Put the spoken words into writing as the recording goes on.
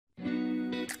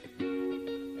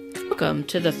Welcome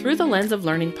to the Through the Lens of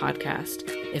Learning podcast.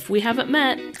 If we haven't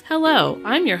met, hello,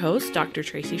 I'm your host, Dr.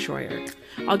 Tracy Schroyer.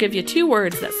 I'll give you 2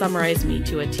 words that summarize me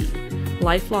to a T: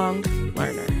 lifelong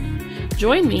learner.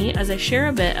 Join me as I share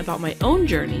a bit about my own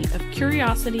journey of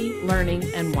curiosity, learning,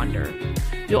 and wonder.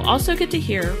 You'll also get to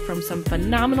hear from some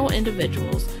phenomenal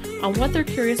individuals on what they're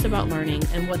curious about learning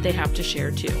and what they have to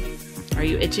share too. Are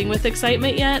you itching with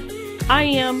excitement yet? I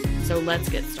am, so let's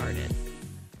get started.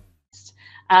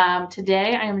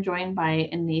 Today I am joined by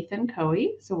Nathan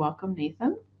Coey. So welcome,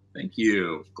 Nathan. Thank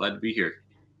you. Glad to be here.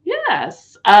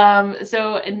 Yes.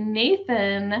 So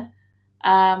Nathan,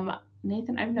 I've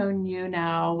known you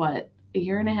now, a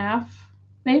year and a half,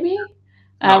 maybe?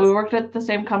 We worked at the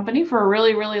same company for a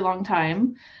really, really long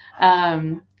time.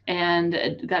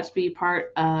 And got to be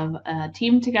part of a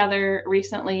team together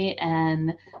recently.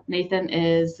 And Nathan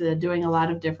is doing a lot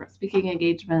of different speaking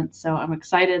engagements. So I'm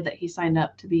excited that he signed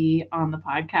up to be on the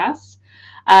podcast.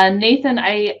 Nathan,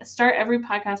 I start every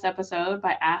podcast episode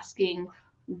by asking,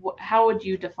 how would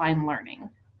you define learning?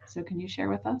 So can you share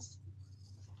with us?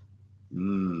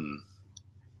 Learning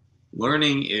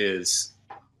is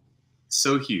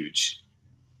so huge.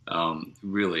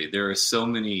 Really, there are so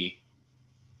many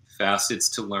facets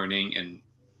to learning, and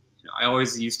I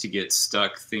always used to get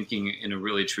stuck thinking in a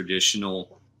really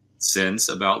traditional sense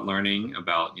about learning,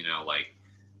 about like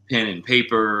pen and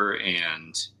paper,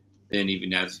 and then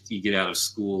even as you get out of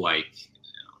school, like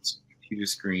computer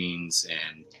screens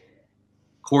and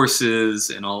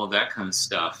courses and all of that kind of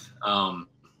stuff.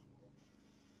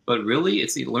 But really,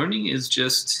 learning is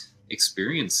just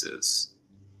experiences.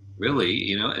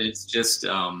 Really, and it's just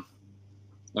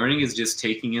learning is just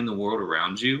taking in the world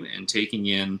around you and taking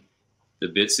in the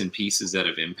bits and pieces that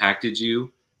have impacted you,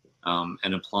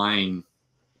 and applying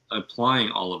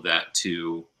all of that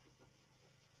to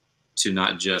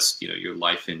not just your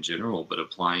life in general, but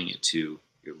applying it to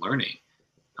your learning,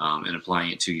 and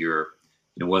applying it to your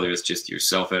whether it's just your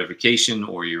self-edification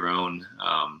or your own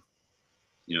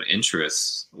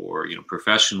interests, or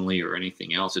professionally or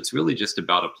anything else. It's really just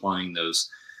about applying those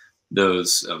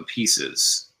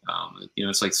pieces.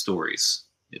 It's like stories.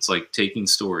 It's like taking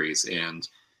stories and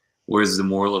where's the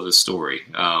moral of the story?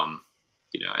 And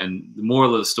the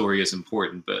moral of the story is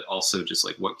important, but also just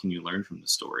like what can you learn from the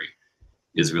story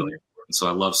is really important. So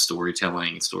I love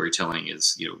storytelling. Storytelling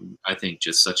is, I think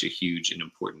just such a huge and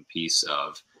important piece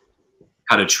of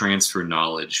how to transfer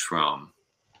knowledge from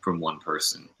one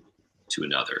person to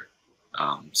another.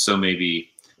 So maybe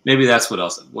that's what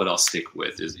I'll stick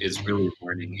with is really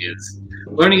learning is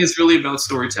really about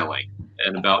storytelling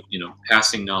and about,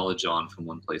 passing knowledge on from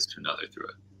one place to another through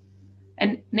it.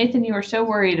 And Nathan, you were so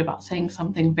worried about saying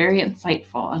something very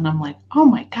insightful. And I'm like, oh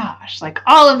my gosh, like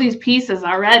all of these pieces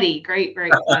already. Great.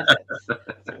 So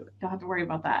don't have to worry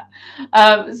about that.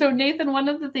 So Nathan, one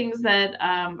of the things that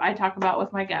I talk about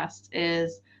with my guests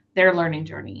is their learning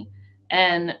journey.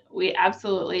 And we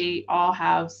absolutely all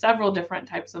have several different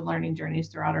types of learning journeys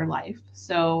throughout our life.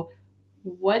 So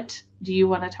what do you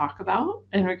want to talk about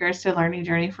in regards to learning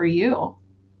journey for you?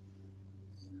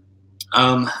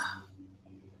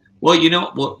 Well,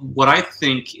 what I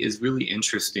think is really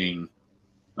interesting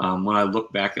when I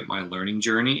look back at my learning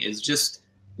journey is just,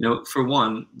 for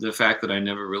one, the fact that I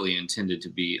never really intended to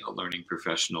be a learning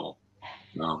professional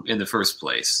in the first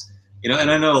place.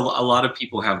 And I know a lot of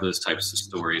people have those types of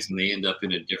stories and they end up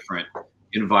in a different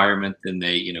environment than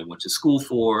they, went to school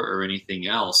for or anything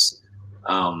else.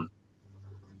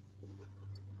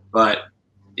 But,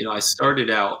 I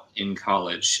started out in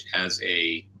college as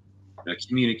a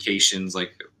communications,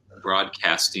 like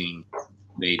broadcasting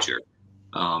major.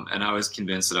 And I was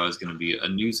convinced that I was going to be a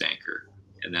news anchor,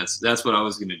 and that's what I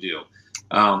was going to do.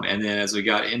 And then as we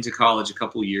got into college, a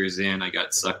couple years in, I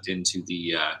got sucked into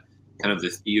the kind of the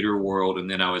theater world. And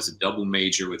then I was a double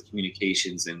major with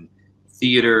communications and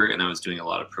theater. And I was doing a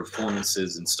lot of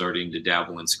performances and starting to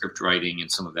dabble in script writing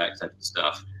and some of that type of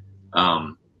stuff.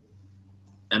 And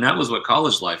that was what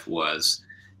college life was.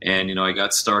 And, I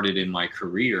got started in my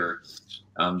career,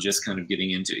 just kind of getting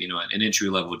into, an entry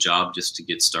level job just to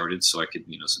get started so I could,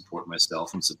 support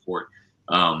myself and support,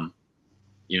 my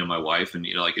wife and,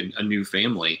 like a new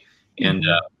family. And,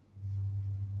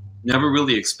 never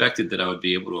really expected that I would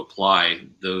be able to apply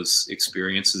those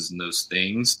experiences and those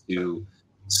things to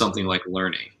something like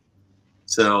learning.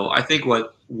 So I think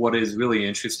what is really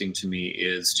interesting to me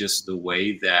is just the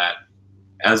way that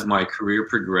as my career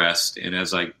progressed and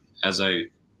as I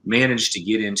managed to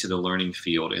get into the learning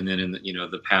field, and then in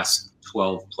the past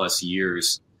 12 plus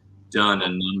years, done a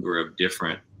number of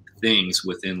different things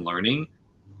within learning,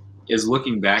 is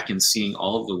looking back and seeing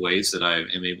all of the ways that I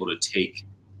am able to take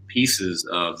pieces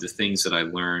of the things that I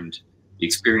learned the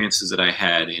experiences that I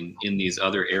had in these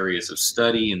other areas of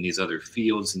study, in these other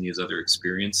fields, and these other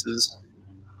experiences,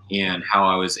 and how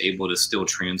I was able to still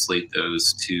translate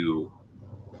those to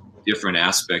different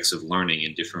aspects of learning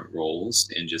in different roles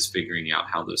and just figuring out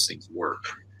how those things work.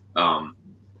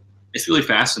 It's really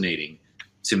fascinating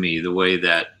to me the way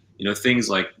that, things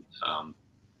like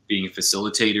being a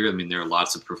facilitator. I mean, there are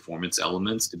lots of performance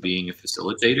elements to being a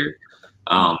facilitator.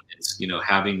 It's,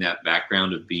 having that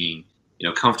background of being,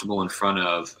 comfortable in front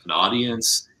of an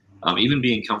audience, even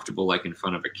being comfortable like in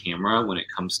front of a camera when it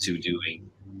comes to doing,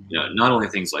 not only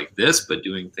things like this, but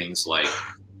doing things like,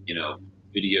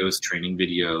 videos, training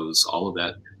videos, all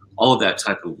of that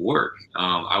type of work.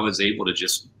 I was able to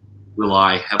just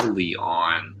rely heavily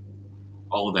on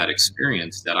all of that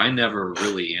experience that I never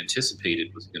really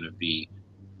anticipated was going to be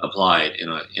applied in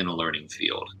a learning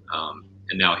field.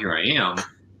 And now here I am,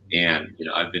 and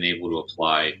I've been able to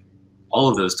apply all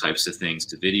of those types of things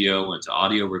to video and to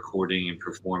audio recording and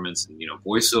performance, and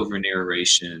voiceover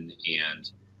narration,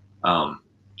 and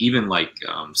even like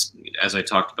as I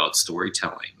talked about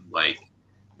storytelling, like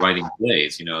writing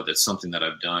plays. That's something that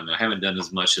I've done. I haven't done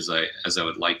as much as I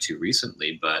would like to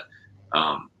recently, but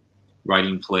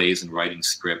writing plays and writing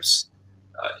scripts.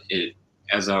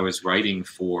 As I was writing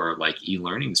for like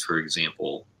e-learnings, for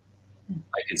example,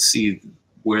 I could see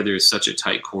where there's such a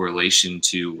tight correlation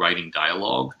to writing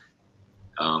dialogue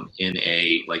in in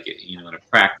a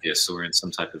practice or in some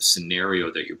type of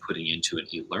scenario that you're putting into an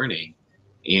e-learning,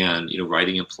 and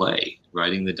writing a play,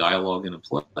 writing the dialogue in a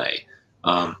play.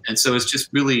 And so it's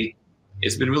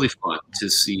been really fun to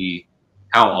see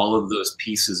how all of those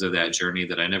pieces of that journey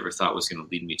that I never thought was going to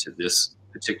lead me to this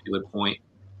particular point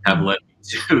have led me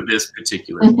to this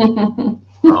particular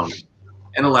point,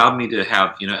 and allowed me to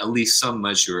have, at least some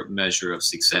measure of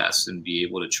success and be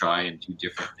able to try and do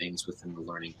different things within the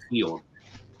learning field.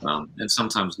 And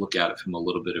sometimes look at it from a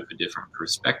little bit of a different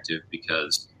perspective,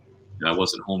 because I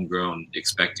wasn't homegrown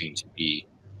expecting to be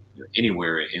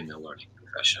anywhere in the learning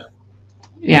profession.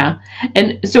 Yeah.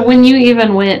 And so when you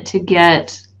even went to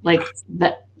get like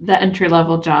the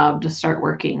entry-level job to start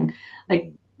working,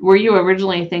 like, were you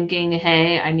originally thinking,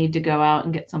 hey, I need to go out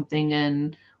and get something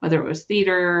in, whether it was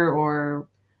theater or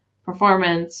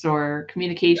performance or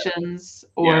communications,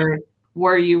 or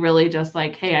were you really just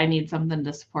like, hey, I need something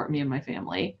to support me and my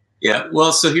family? Yeah.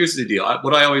 Well, so here's the deal.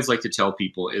 What I always like to tell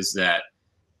people is that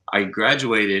I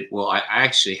graduated. Well, I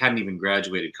actually hadn't even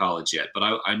graduated college yet, but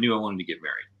I knew I wanted to get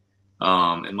married.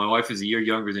 And my wife is a year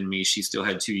younger than me. She still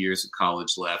had 2 years of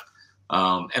college left.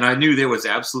 And I knew there was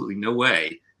absolutely no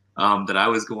way that I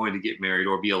was going to get married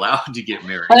or be allowed to get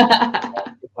married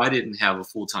if I didn't have a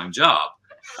full-time job.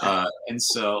 And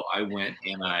so I went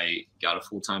and I got a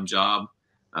full-time job,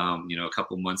 a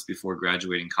couple of months before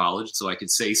graduating college, so I could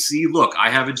say, see, look, I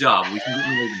have a job. We can get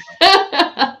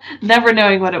married. Never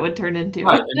knowing what it would turn into.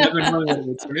 Right, and never knowing what it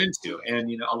would turn into.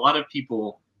 And, a lot of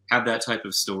people have that type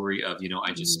of story of,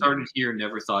 I just started here,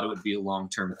 never thought it would be a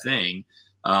long-term thing.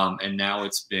 And now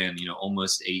it's been,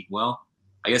 almost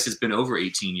I guess it's been over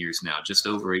 18 years now, just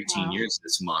over 18 years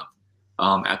this month,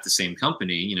 at the same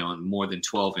company, and more than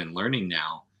 12 in learning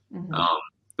now.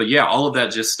 But yeah, all of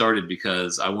that just started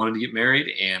because I wanted to get married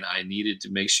and I needed to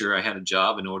make sure I had a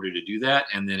job in order to do that.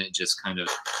 And then it just kind of,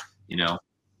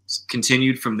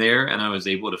 continued from there. And I was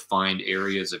able to find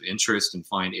areas of interest and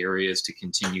find areas to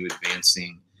continue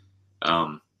advancing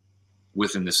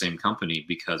within the same company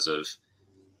because of,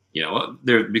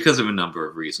 because of a number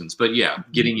of reasons. But yeah,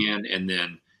 getting in and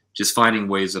then just finding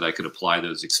ways that I could apply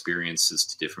those experiences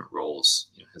to different roles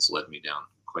has led me down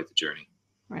quite the journey.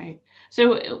 Right.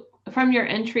 So from your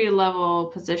entry level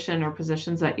position or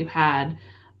positions that you had,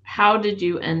 how did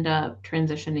you end up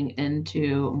transitioning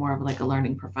into more of like a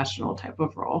learning professional type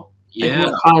of role? Yeah.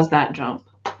 Like what caused that jump?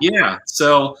 Yeah.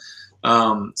 So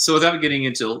without getting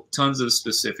into tons of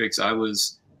specifics, I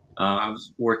was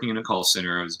working in a call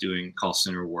center. I was doing call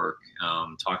center work,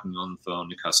 talking on the phone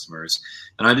to customers.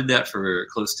 And I did that for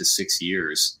close to 6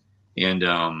 years. And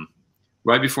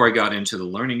right before I got into the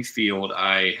learning field,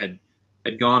 I had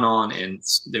gone on and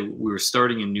we were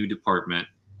starting a new department.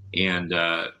 And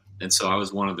so I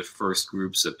was one of the first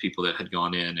groups of people that had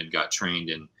gone in and got trained.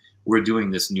 And we're doing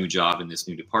this new job in this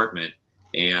new department.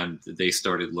 And they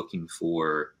started looking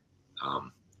for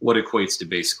what equates to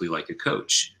basically like a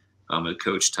coach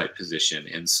type position.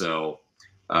 And so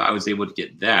I was able to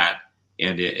get that.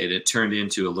 And it turned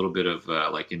into a little bit of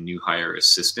like a new hire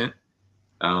assistant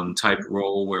type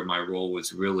role, where my role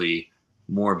was really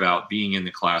more about being in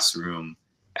the classroom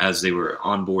as they were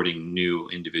onboarding new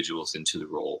individuals into the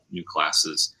role, new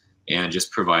classes, and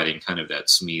just providing kind of that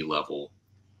SME level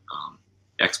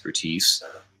expertise.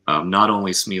 not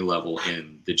only SME level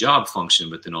in the job function,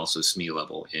 but then also SME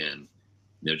level in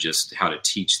just how to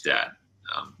teach that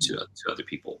to other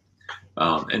people.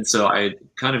 And so I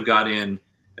kind of got in,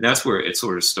 and that's where it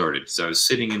sort of started. So I was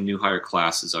sitting in new hire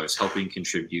classes. I was helping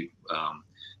contribute,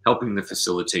 helping the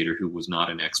facilitator who was not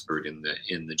an expert in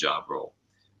the job role.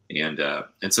 And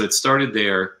so it started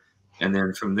there. And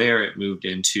then from there, it moved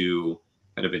into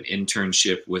kind of an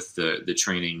internship with the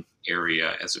training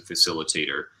area as a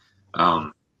facilitator.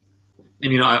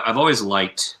 And, I've always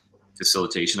liked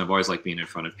facilitation. I've always liked being in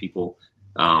front of people.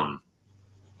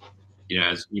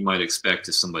 As you might expect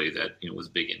as somebody that, was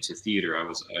big into theater,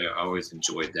 I always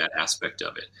enjoyed that aspect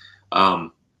of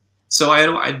it. So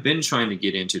I'd been trying to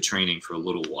get into training for a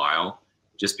little while,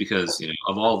 just because,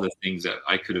 of all the things that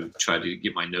I could have tried to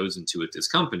get my nose into at this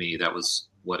company, that was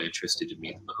what interested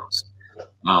me the most.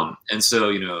 And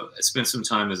so, I spent some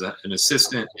time as an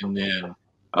assistant, and then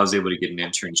I was able to get an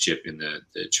internship in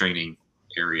the training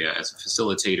area as a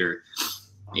facilitator.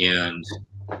 And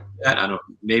I don't,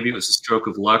 maybe it was a stroke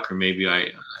of luck, or maybe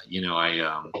I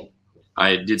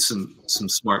did some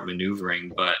smart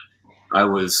maneuvering, but I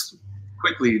was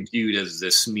quickly viewed as the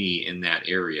SME in that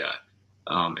area.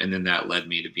 And then that led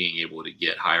me to being able to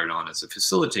get hired on as a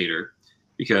facilitator,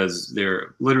 because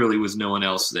there literally was no one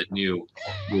else that knew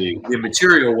the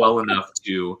material well enough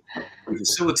to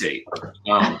facilitate.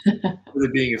 With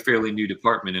it being a fairly new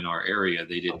department in our area,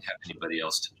 they didn't have anybody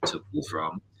else to pull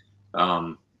from.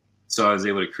 So I was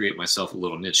able to create myself a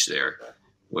little niche there,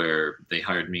 where they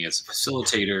hired me as a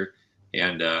facilitator,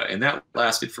 and that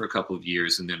lasted for a couple of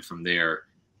years. And then from there,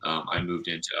 I moved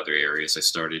into other areas. I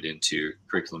started into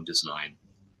curriculum design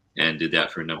and did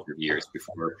that for a number of years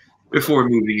before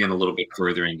moving in a little bit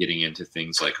further and getting into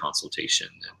things like consultation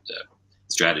and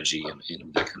strategy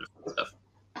and that kind of stuff.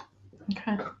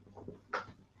 Okay.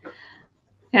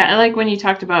 Yeah, I like when you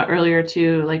talked about earlier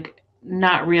too, like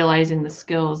not realizing the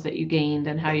skills that you gained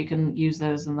and how you can use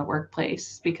those in the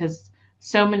workplace, because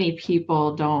so many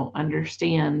people don't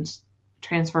understand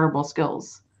transferable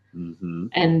skills. Mm-hmm.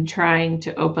 And trying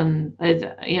to open,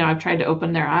 I've tried to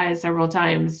open their eyes several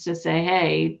times to say,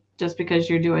 hey, just because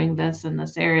you're doing this in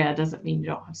this area doesn't mean you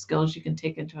don't have skills you can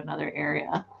take into another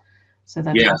area. So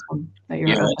that's awesome that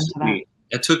you're open to that.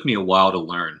 It took me a while to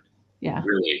learn. Yeah.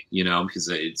 Really, because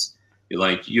it's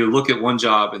like you look at one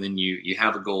job and then you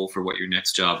have a goal for what your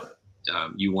next job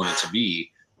you want it to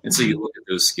be. And so you look at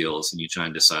those skills and you try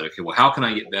and decide, okay, well, how can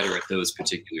I get better at those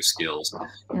particular skills?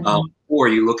 Mm-hmm. Or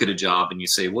you look at a job and you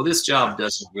say, well, this job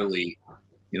doesn't really,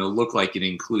 look like it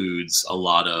includes a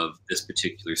lot of this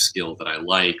particular skill that I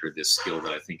like, or this skill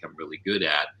that I think I'm really good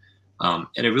at. And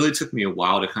it really took me a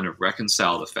while to kind of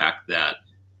reconcile the fact that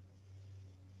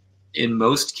in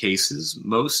most cases,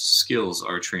 most skills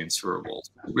are transferable.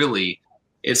 Really,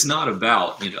 it's not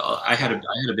about, I had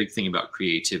a big thing about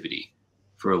creativity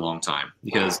for a long time,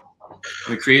 because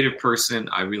I'm a creative person.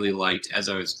 I really liked, as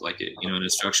I was like an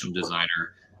instructional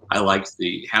designer, I liked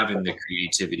having the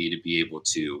creativity to be able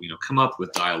to come up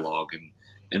with dialogue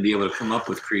and be able to come up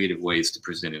with creative ways to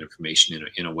present information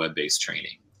in a web-based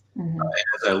training. Mm-hmm.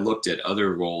 As I looked at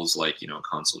other roles like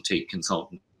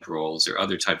consultant roles or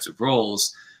other types of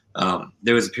roles,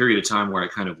 there was a period of time where I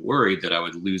kind of worried that I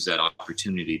would lose that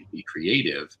opportunity to be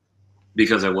creative,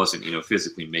 because I wasn't,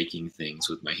 physically making things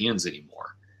with my hands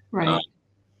anymore. Right.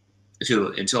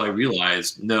 Until I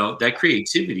realized, no, that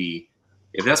creativity,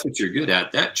 if that's what you're good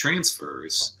at, that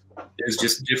transfers. There's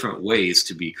just different ways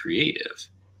to be creative.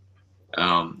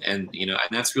 And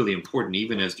that's really important,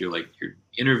 even as you're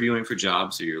interviewing for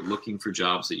jobs, or you're looking for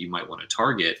jobs that you might want to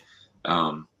target,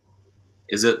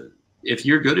 is that if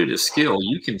you're good at a skill,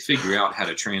 you can figure out how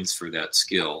to transfer that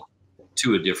skill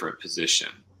to a different position.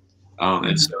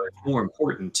 And so it's more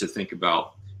important to think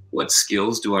about, what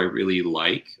skills do I really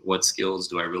like? What skills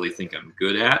do I really think I'm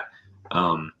good at?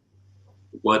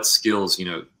 What skills,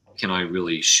 can I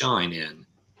really shine in?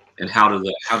 And how do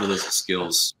those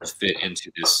skills fit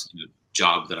into this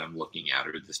job that I'm looking at,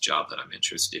 or this job that I'm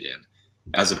interested in,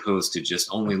 as opposed to just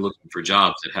only looking for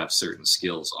jobs that have certain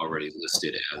skills already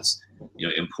listed as,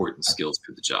 important skills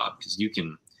for the job, because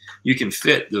you can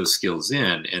fit those skills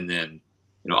in, and then,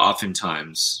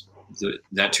 oftentimes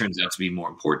that turns out to be more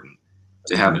important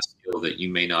to have a skill that you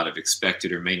may not have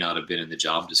expected or may not have been in the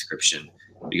job description,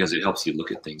 because it helps you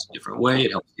look at things a different way.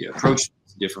 It helps you approach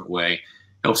things a different way,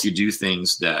 helps you do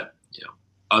things that,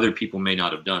 other people may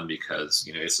not have done, because,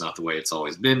 it's not the way it's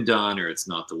always been done, or it's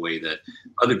not the way that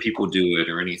other people do it,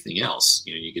 or anything else.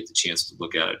 You get the chance to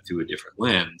look at it through a different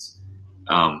lens.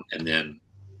 And then,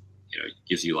 it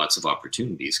gives you lots of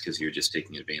opportunities, because you're just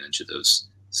taking advantage of those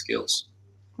skills.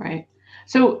 Right.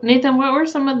 So, Nathan, what were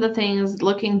some of the things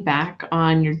looking back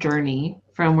on your journey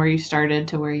from where you started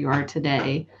to where you are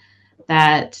today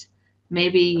that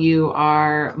maybe you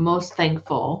are most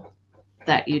thankful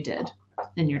that you did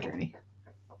in your journey?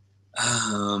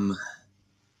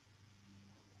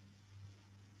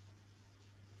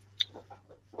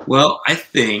 Well, I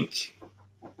think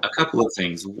a couple of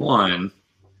things. One,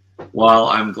 while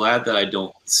I'm glad that I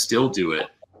don't still do it,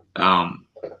 I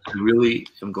really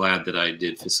am glad that I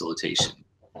did facilitation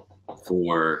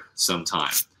for some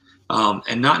time.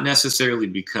 And not necessarily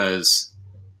because,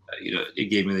 it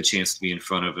gave me the chance to be in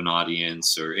front of an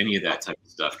audience or any of that type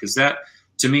of stuff. Because that,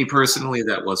 to me personally,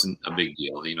 that wasn't a big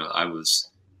deal.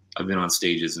 I've been on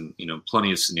stages and,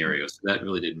 plenty of scenarios. So that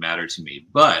really didn't matter to me.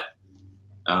 But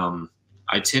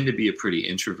I tend to be a pretty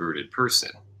introverted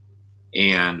person.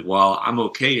 And while I'm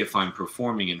okay if I'm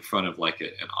performing in front of like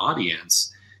an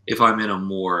audience, if I'm in a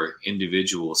more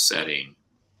individual setting,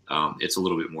 it's a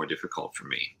little bit more difficult for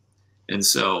me. And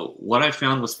so what I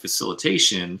found with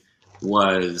facilitation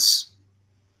was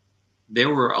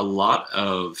there were a lot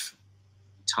of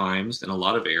times and a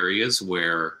lot of areas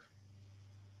where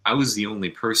I was the only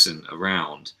person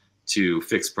around to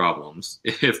fix problems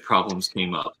if problems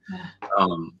came up.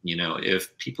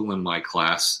 If people in my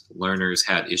class, learners,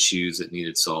 had issues that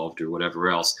needed solved or whatever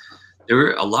else, there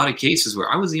were a lot of cases where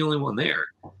I was the only one there.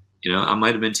 I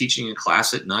might have been teaching a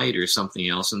class at night or something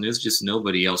else, and there's just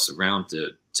nobody else around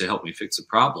to help me fix a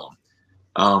problem.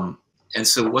 And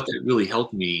so what that really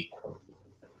helped me,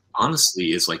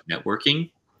 honestly, is like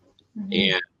networking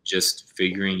and just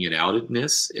figuring it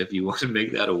outedness, if you want to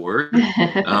make that a word.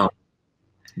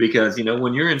 Because,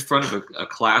 when you're in front of a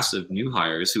class of new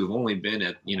hires who have only been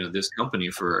at, this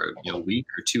company for a week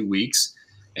or 2 weeks,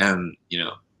 and,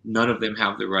 none of them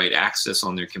have the right access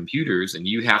on their computers, and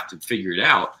you have to figure it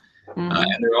out. And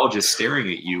they're all just staring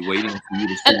at you, waiting for you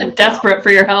to figure it out. Desperate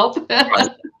for your help.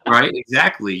 Right,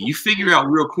 exactly. You figure out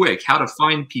real quick how to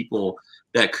find people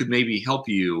that could maybe help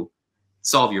you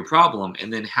solve your problem,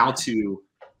 and then how to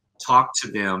talk to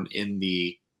them in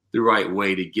the right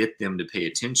way to get them to pay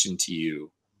attention to you,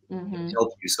 and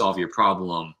help you solve your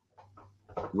problem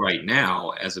right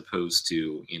now, as opposed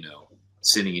to,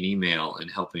 sending an email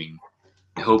and hoping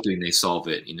they solve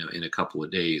it, in a couple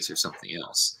of days or something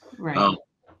else. Right.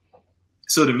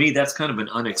 So to me, that's kind of an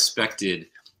unexpected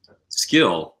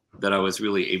skill that I was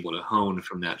really able to hone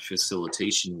from that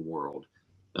facilitation world.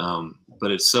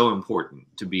 But it's so important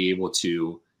to be able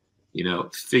to,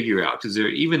 figure out, because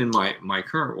even in my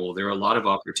current role, there are a lot of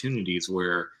opportunities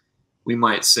where we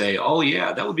might say, oh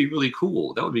yeah, that would be really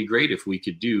cool. That would be great if we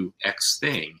could do X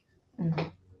thing.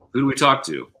 Who do we talk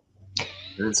to?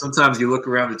 And then sometimes you look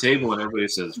around the table and everybody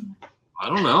says, I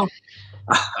don't know.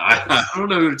 I don't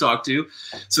know who to talk to.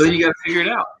 So then you got to figure it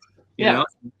out.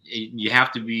 You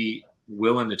have to be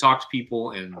willing to talk to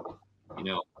people and,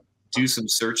 do some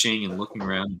searching and looking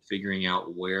around and figuring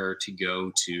out where to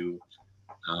go to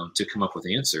come up with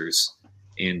answers.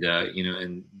 And,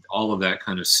 and all of that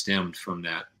kind of stemmed from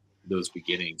those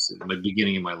beginnings, the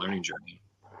beginning of my learning journey.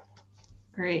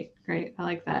 Great. I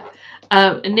like that.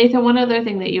 And Nathan, one other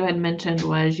thing that you had mentioned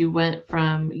was you went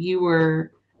from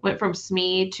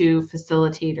SME to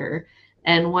facilitator.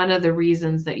 And one of the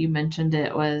reasons that you mentioned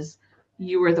it was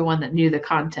you were the one that knew the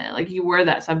content, like you were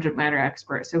that subject matter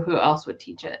expert. So who else would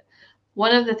teach it?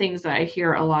 One of the things that I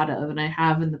hear a lot of, and I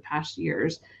have in the past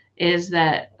years, is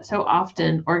that so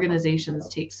often organizations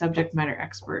take subject matter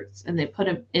experts and they put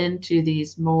them into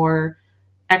these more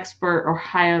expert or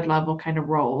higher level kind of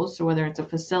roles. So whether it's a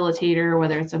facilitator,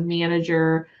 whether it's a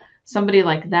manager, somebody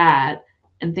like that,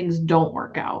 and things don't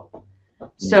work out.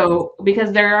 So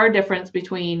because there are difference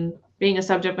between being a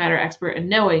subject matter expert and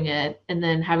knowing it, and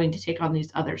then having to take on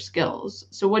these other skills.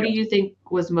 So what do you think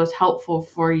was most helpful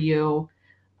for you?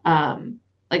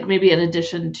 Like maybe in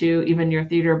addition to even your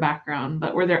theater background,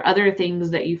 but were there other things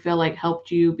that you feel like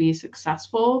helped you be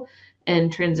successful in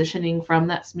transitioning from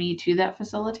that SME to that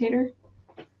facilitator?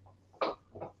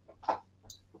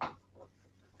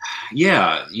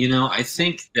 Yeah, I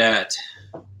think that,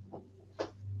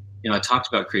 I talked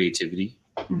about creativity.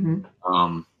 And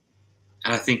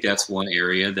I think that's one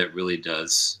area that really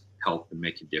does help and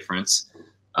make a difference.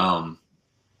 A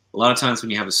lot of times when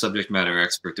you have a subject matter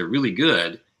expert, they're really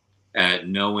good at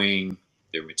knowing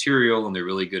their material and they're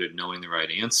really good at knowing the right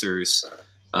answers.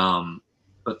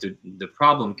 But the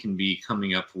problem can be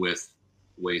coming up with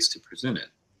ways to present it.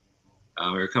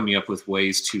 Or coming up with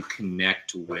ways to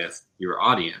connect with your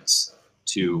audience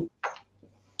to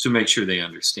make sure they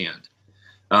understand.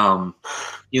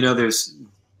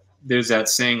 There's that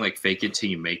saying like fake it till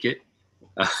you make it.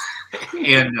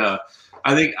 And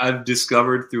I think I've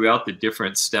discovered throughout the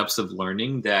different steps of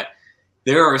learning that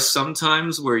there are some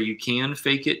times where you can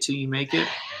fake it till you make it.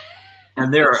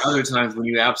 And there are other times when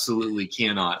you absolutely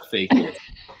cannot fake it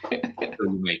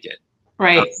till you make it.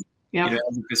 Right. Yeah. You know,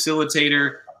 as a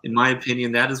facilitator, in my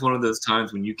opinion, that is one of those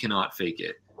times when you cannot fake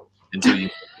it until you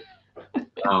make it.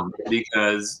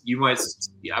 Because you might,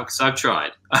 because I've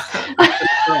tried.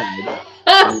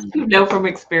 You know from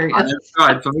experience. I've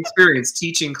tried from experience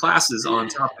teaching classes on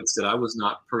topics that I was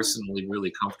not personally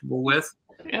really comfortable with,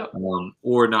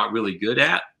 or not really good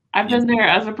at. I've been there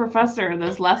as a professor.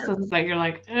 Those lessons that you're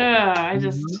like, I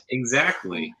just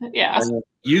exactly. Yeah.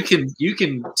 You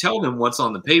can tell them what's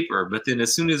on the paper, but then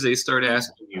as soon as they start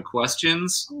asking you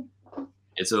questions,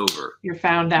 it's over. You're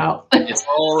found out. It's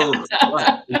all over.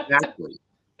 Right, exactly.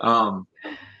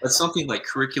 But something like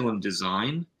curriculum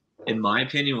design, in my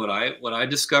opinion, what I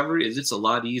discovered is it's a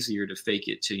lot easier to fake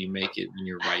it till you make it when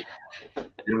you're writing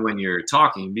than when you're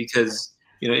talking, because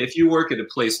if you work at a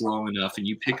place long enough and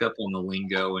you pick up on the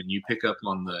lingo and you pick up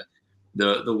on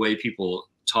the way people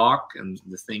talk and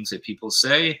the things that people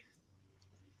say,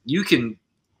 you can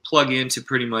plug into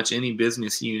pretty much any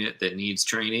business unit that needs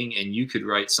training, and you could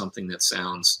write something that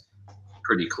sounds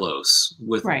pretty close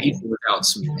even without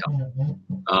some help.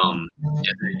 And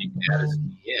then you can add it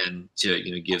in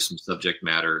to give some subject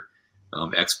matter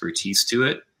expertise to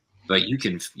it, but you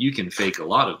can fake a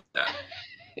lot of that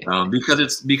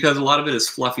because a lot of it is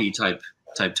fluffy type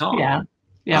talk.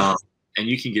 Yeah. And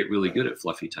you can get really good at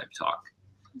fluffy type talk.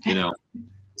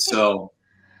 So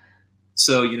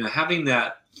having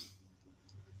that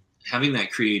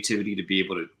creativity to be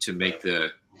able to make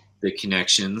the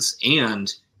connections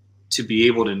and to be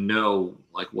able to know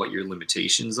like what your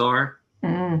limitations are.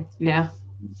 And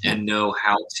know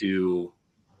how to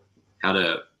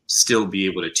still be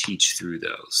able to teach through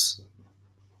those.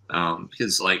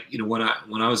 Because when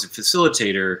I was a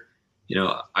facilitator,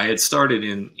 I had started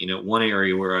in one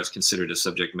area where I was considered a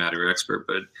subject matter expert,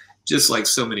 but just like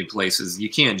so many places, you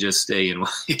can't just stay in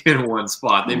one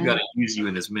spot. They've got to use you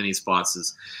in as many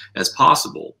spots as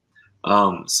possible.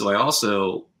 So I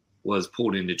also was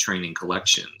pulled into training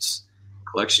collection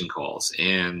calls,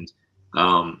 and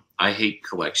I hate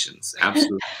collections.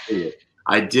 Absolutely hate it.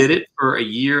 I did it for a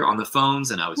year on the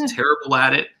phones, and I was terrible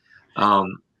at it.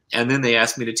 And then they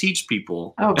asked me to teach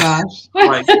people. Oh gosh!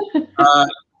 Like,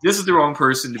 this is the wrong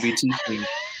person to be teaching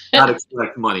how to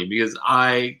collect money, because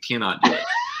I cannot do it.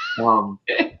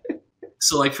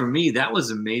 So like for me, that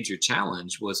was a major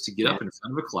challenge, was to get up in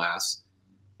front of a class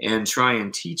and try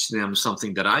and teach them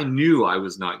something that I knew I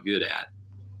was not good at.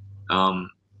 And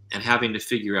having to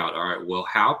figure out, all right, well,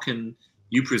 how can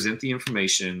you present the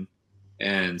information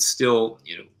and still,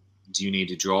 do you need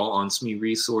to draw on some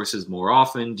resources more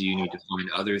often? Do you need to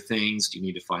find other things? Do you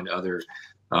need to find other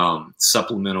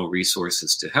supplemental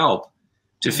resources to help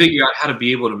to figure out how to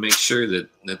be able to make sure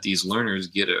that these learners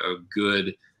get a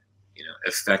good,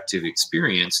 effective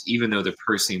experience, even though the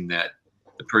person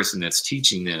that's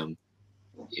teaching them,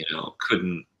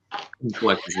 couldn't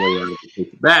collect his way out of the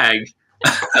paper bag.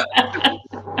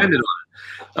 Depended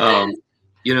on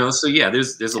it. So yeah,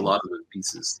 there's a lot of those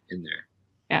pieces in there.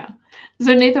 Yeah.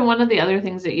 So Nathan, one of the other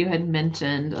things that you had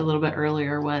mentioned a little bit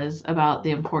earlier was about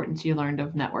the importance you learned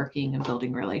of networking and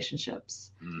building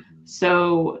relationships. Mm-hmm.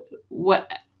 So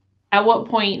at what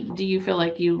point do you feel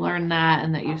like you learned that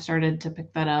and that you started to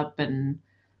pick that up, and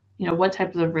what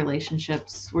types of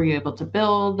relationships were you able to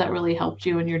build that really helped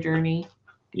you in your journey?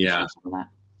 Yeah.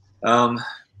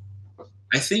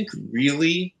 I think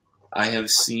really I have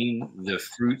seen the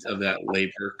fruit of that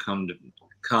labor come to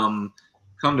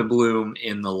bloom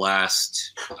in the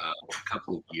last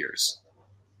couple of years,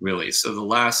 really. So the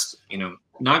last,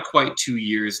 not quite 2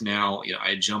 years now,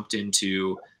 I jumped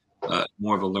into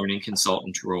more of a learning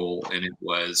consultant role, and it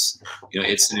was,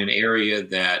 it's in an area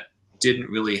that didn't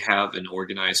really have an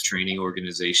organized training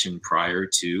organization prior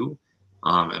to,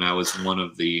 and I was one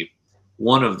of the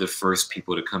first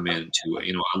people to come into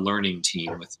a learning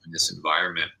team within this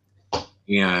environment.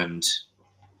 And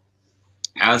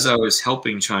as I was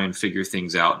helping try and figure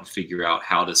things out and figure out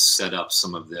how to set up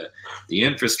some of the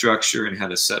infrastructure and how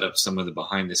to set up some of the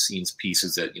behind the scenes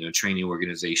pieces that training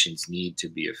organizations need to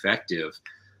be effective,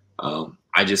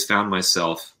 I just found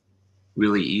myself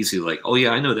really easy, like, oh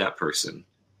yeah, I know that person.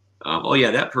 Oh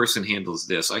yeah, that person handles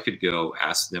this. I could go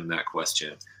ask them that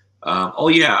question. Oh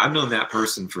yeah, I've known that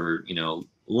person for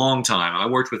long time. I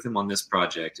worked with them on this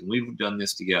project, and we've done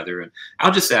this together. And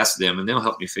I'll just ask them, and they'll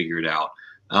help me figure it out.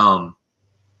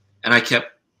 And I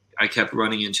kept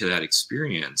running into that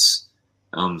experience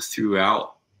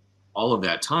throughout all of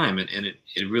that time, and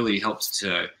it really helped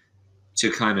to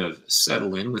kind of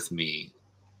settle in with me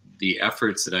the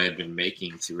efforts that I had been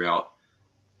making throughout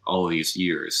all of these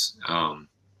years.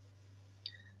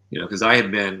 Because I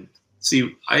had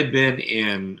been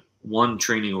in one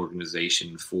training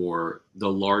organization for the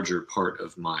larger part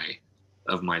of my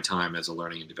time as a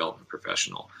learning and development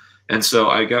professional. And so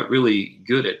I got really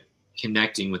good at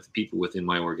connecting with the people within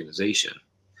my organization.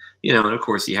 And of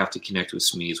course you have to connect with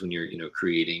SMEs when you're,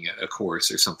 creating a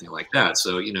course or something like that.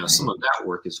 So, some of that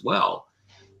work as well.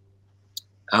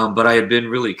 But I had been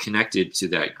really connected to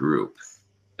that group.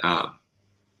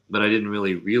 But I didn't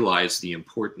really realize the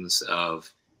importance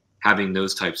of having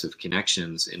those types of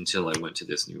connections until I went to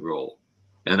this new role.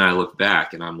 And I look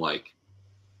back and I'm like,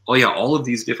 oh yeah, all of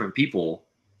these different people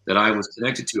that I was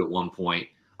connected to at one point,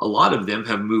 a lot of them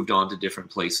have moved on to different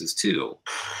places too.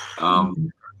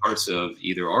 Parts of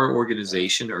either our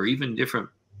organization or even different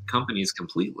companies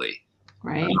completely.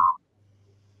 Right.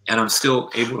 And I'm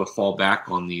still able to fall back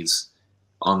on these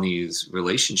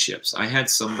relationships. I had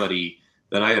somebody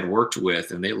that I had worked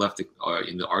with, and they left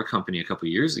our company a couple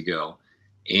of years ago,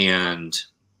 and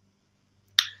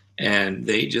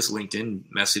they just LinkedIn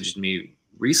messaged me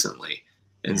recently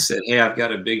and said, hey, I've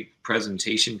got a big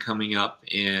presentation coming up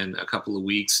in a couple of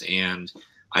weeks, and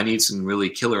I need some really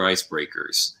killer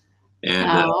icebreakers. And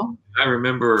I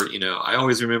remember, I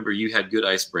always remember you had good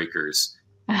icebreakers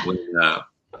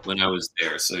when I was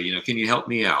there. So, can you help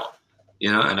me out?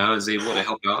 And I was able to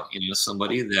help out,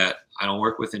 somebody that I don't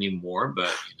work with anymore, but,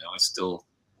 I still,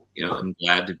 I'm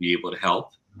glad to be able to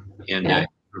help and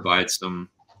provide some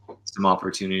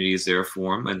opportunities there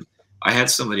for them. And I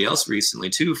had somebody else recently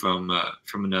too from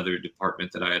another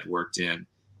department that I had worked in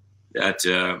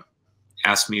that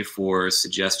asked me for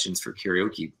suggestions for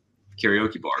karaoke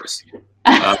bars.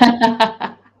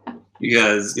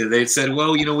 Because they said,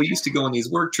 well, we used to go on these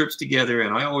work trips together,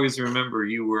 and I always remember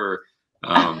you were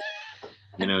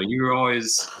you were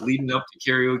always leading up to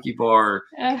karaoke bar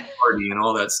party and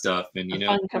all that stuff. And,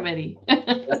 fun committee.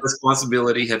 that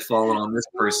responsibility had fallen on this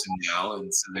person now.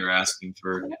 And so they're asking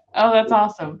for. Oh, that's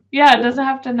awesome. Yeah. It doesn't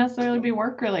have to necessarily be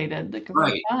work related. It can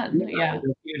be fun. Yeah. It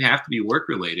doesn't even have to be work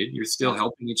related. You're still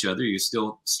helping each other. You're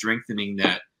still strengthening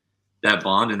that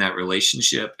bond and that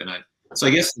relationship. And so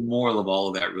I guess the moral of all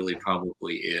of that really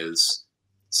probably is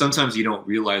sometimes you don't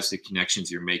realize the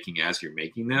connections you're making as you're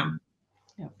making them,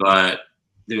 but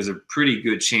there's a pretty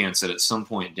good chance that at some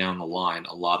point down the line,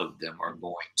 a lot of them are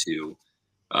going to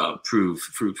prove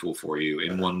fruitful for you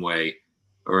in one way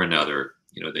or another,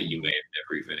 that you may have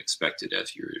never even expected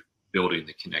as you're building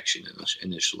the connection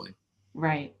initially.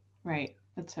 Right.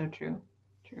 That's so true.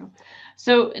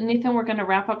 So Nathan, we're going to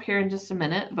wrap up here in just a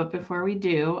minute, but before we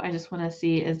do, I just want to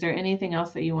see, is there anything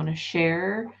else that you want to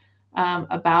share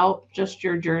about just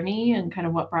your journey and kind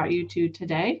of what brought you to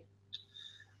today?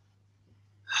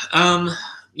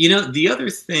 The other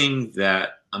thing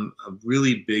that I'm a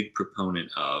really big proponent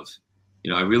of,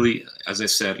 as I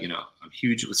said, I'm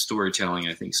huge with storytelling.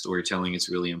 I think storytelling is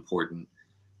really important.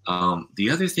 The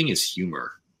other thing is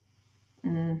humor.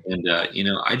 And,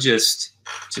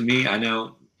 to me, I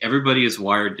know everybody is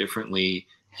wired differently.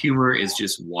 Humor is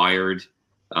just wired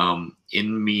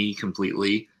in me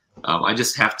completely. I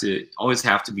just always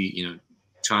have to be,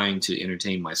 trying to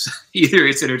entertain myself. Either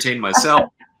it's entertain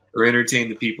myself or entertain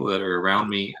the people that are around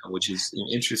me, which is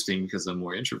interesting because I'm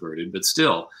more introverted, but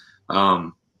still,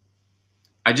 I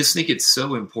just think it's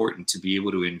so important to be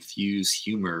able to infuse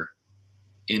humor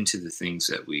into the things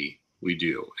that we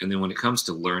do. And then when it comes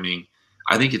to learning,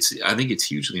 I think it's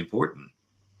hugely important.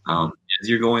 As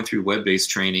you're going through web-based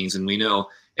trainings, and we know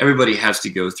everybody has to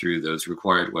go through those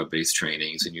required web-based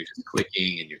trainings, and you're just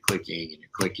clicking and you're clicking and you're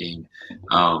clicking.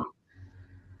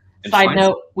 Side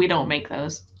note, we don't make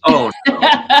those. Oh,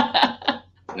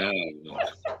 no.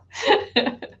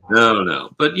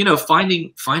 But,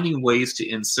 finding ways to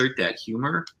insert that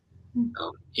humor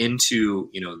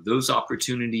into, those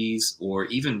opportunities, or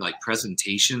even like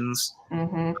presentations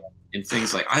and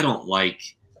things like, I don't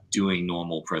like doing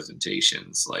normal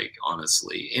presentations. Like,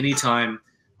 honestly, anytime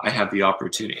I have the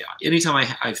opportunity, anytime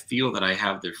I feel that I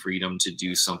have the freedom to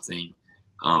do something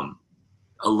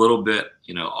a little bit,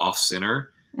 off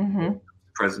center,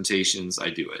 presentations, I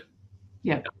do it.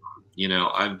 Yeah.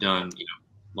 I've done,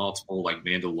 multiple like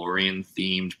Mandalorian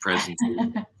themed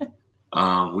presentations.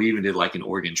 We even did like an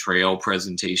Oregon Trail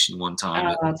presentation one time.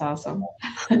 Oh, that's awesome.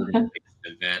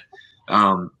 Event.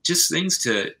 Just things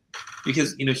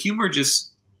because, humor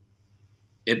just,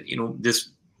 this,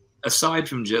 aside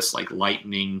from just like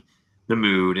lightening the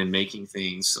mood and making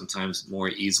things sometimes more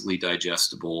easily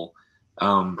digestible,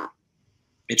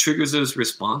 it triggers those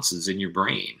responses in your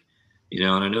brain. And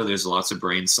I know there's lots of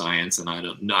brain science, and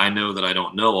I know that I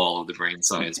don't know all of the brain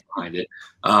science behind it.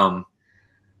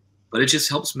 But it just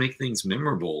helps make things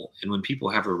memorable. And when people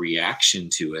have a reaction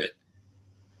to it,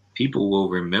 people will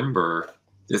remember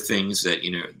the things that,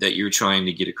 that you're trying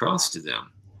to get across to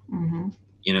them. Mm-hmm.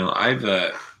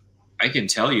 I can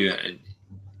tell you,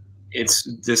 it's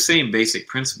the same basic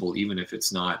principle, even if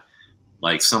it's not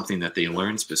like something that they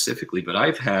learn specifically. But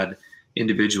I've had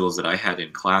individuals that I had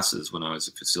in classes when I was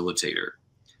a facilitator,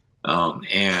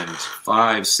 and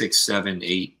 5, 6, 7,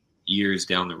 8 years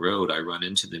down the road, I run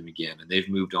into them again, and they've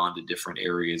moved on to different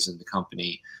areas in the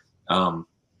company.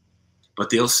 But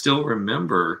they'll still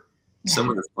remember some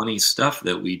of the funny stuff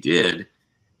that we did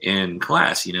in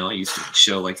class. I used to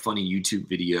show like funny YouTube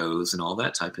videos and all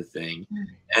that type of thing.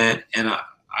 And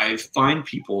I find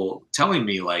people telling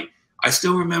me like, I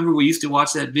still remember we used to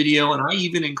watch that video, and I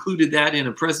even included that in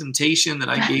a presentation that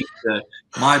I gave to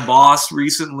my boss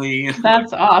recently.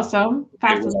 That's awesome.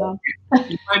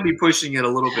 You might be pushing it a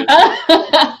little bit.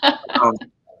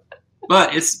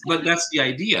 But that's the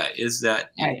idea, is that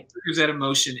it triggers that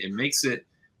emotion. It makes it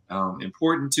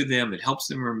important to them. It helps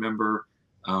them remember.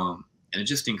 And it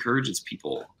just encourages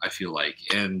people, I feel like.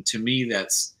 And to me,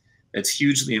 that's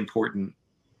hugely important,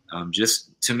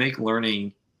 just to make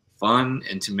learning fun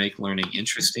and to make learning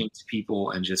interesting to people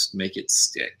and just make it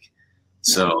stick.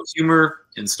 So humor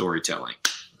and storytelling,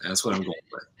 that's what I'm going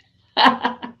with.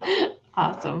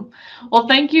 Awesome. Well,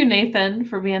 thank you, Nathan,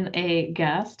 for being a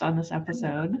guest on this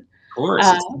episode. Of course,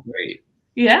 it's great.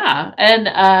 Yeah. And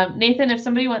Nathan, if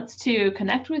somebody wants to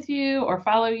connect with you or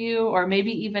follow you, or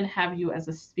maybe even have you as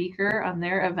a speaker on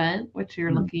their event, which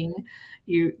you're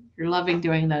you're loving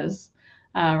doing those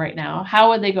right now, how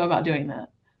would they go about doing that?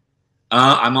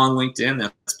 I'm on LinkedIn.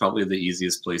 That's probably the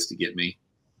easiest place to get me,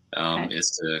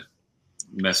 is to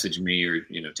message me or,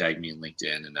 tag me in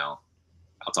LinkedIn, and I'll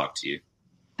talk to you.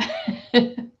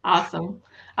 Awesome.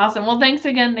 Well, thanks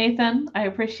again, Nathan. I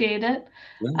appreciate it.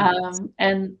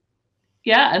 And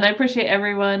I appreciate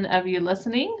every one of you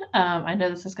listening. I know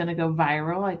this is going to go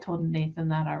viral. I told Nathan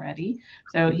that already.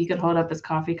 So he could hold up his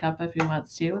coffee cup if he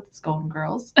wants to with his Golden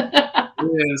Girls.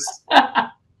 Yes.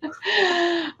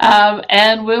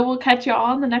 And we will catch you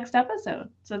all in the next episode.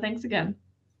 So thanks again.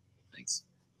 Thanks.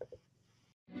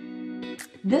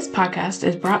 This podcast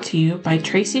is brought to you by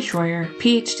Tracy Schroyer,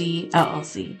 PhD,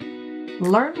 LLC.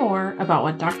 Learn more about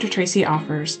what Dr. Tracy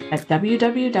offers at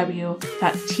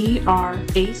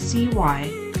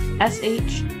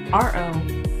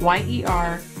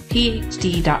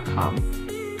www.tracyshroyerphd.com.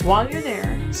 While you're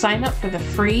there, sign up for the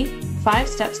free 5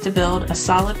 steps to build a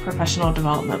solid professional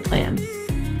development plan.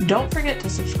 Don't forget to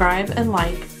subscribe and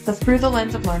like the Through the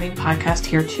Lens of Learning podcast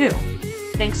here too.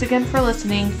 Thanks again for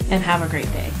listening, and have a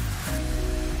great day.